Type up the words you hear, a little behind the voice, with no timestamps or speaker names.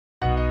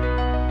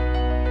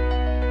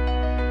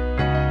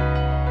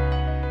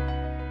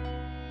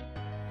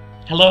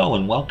Hello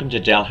and welcome to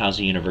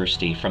Dalhousie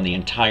University from the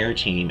entire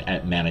team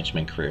at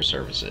Management Career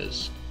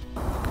Services.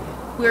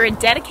 We're a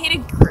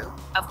dedicated group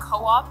of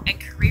co-op and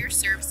career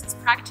services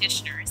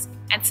practitioners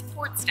and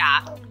support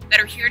staff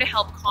that are here to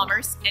help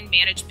commerce and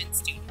management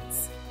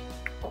students.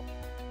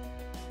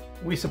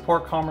 We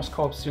support Commerce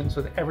Co-op students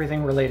with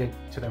everything related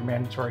to their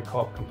mandatory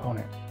co-op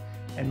component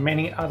and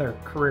many other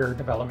career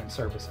development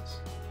services.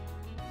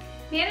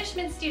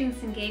 Management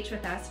students engage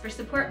with us for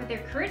support with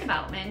their career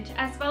development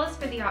as well as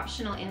for the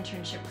optional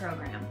internship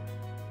program.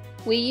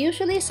 We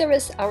usually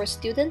service our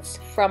students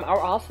from our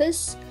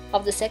office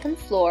of the second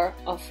floor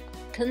of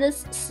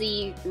Kenneth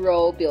C.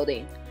 Rowe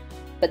building,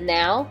 but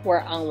now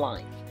we're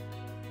online.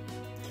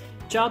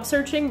 Job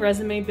searching,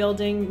 resume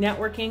building,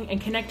 networking, and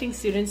connecting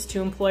students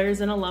to employers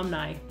and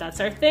alumni.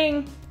 That's our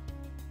thing.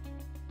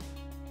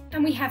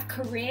 And we have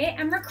career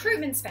and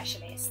recruitment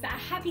specialists that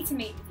are happy to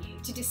meet with you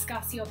to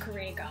discuss your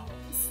career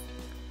goals.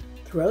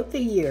 Throughout the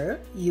year,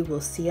 you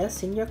will see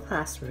us in your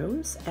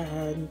classrooms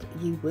and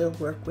you will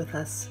work with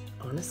us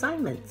on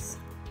assignments.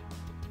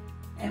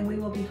 And we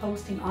will be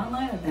hosting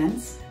online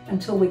events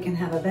until we can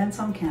have events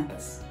on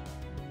campus.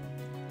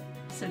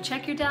 So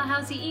check your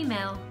Dalhousie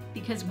email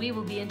because we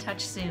will be in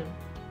touch soon.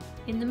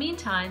 In the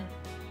meantime,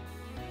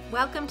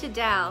 welcome to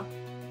Dal.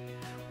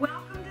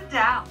 Welcome to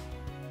Dal.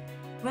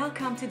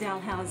 Welcome to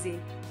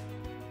Dalhousie.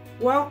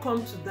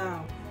 Welcome to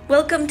Dal.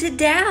 Welcome to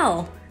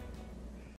Dal.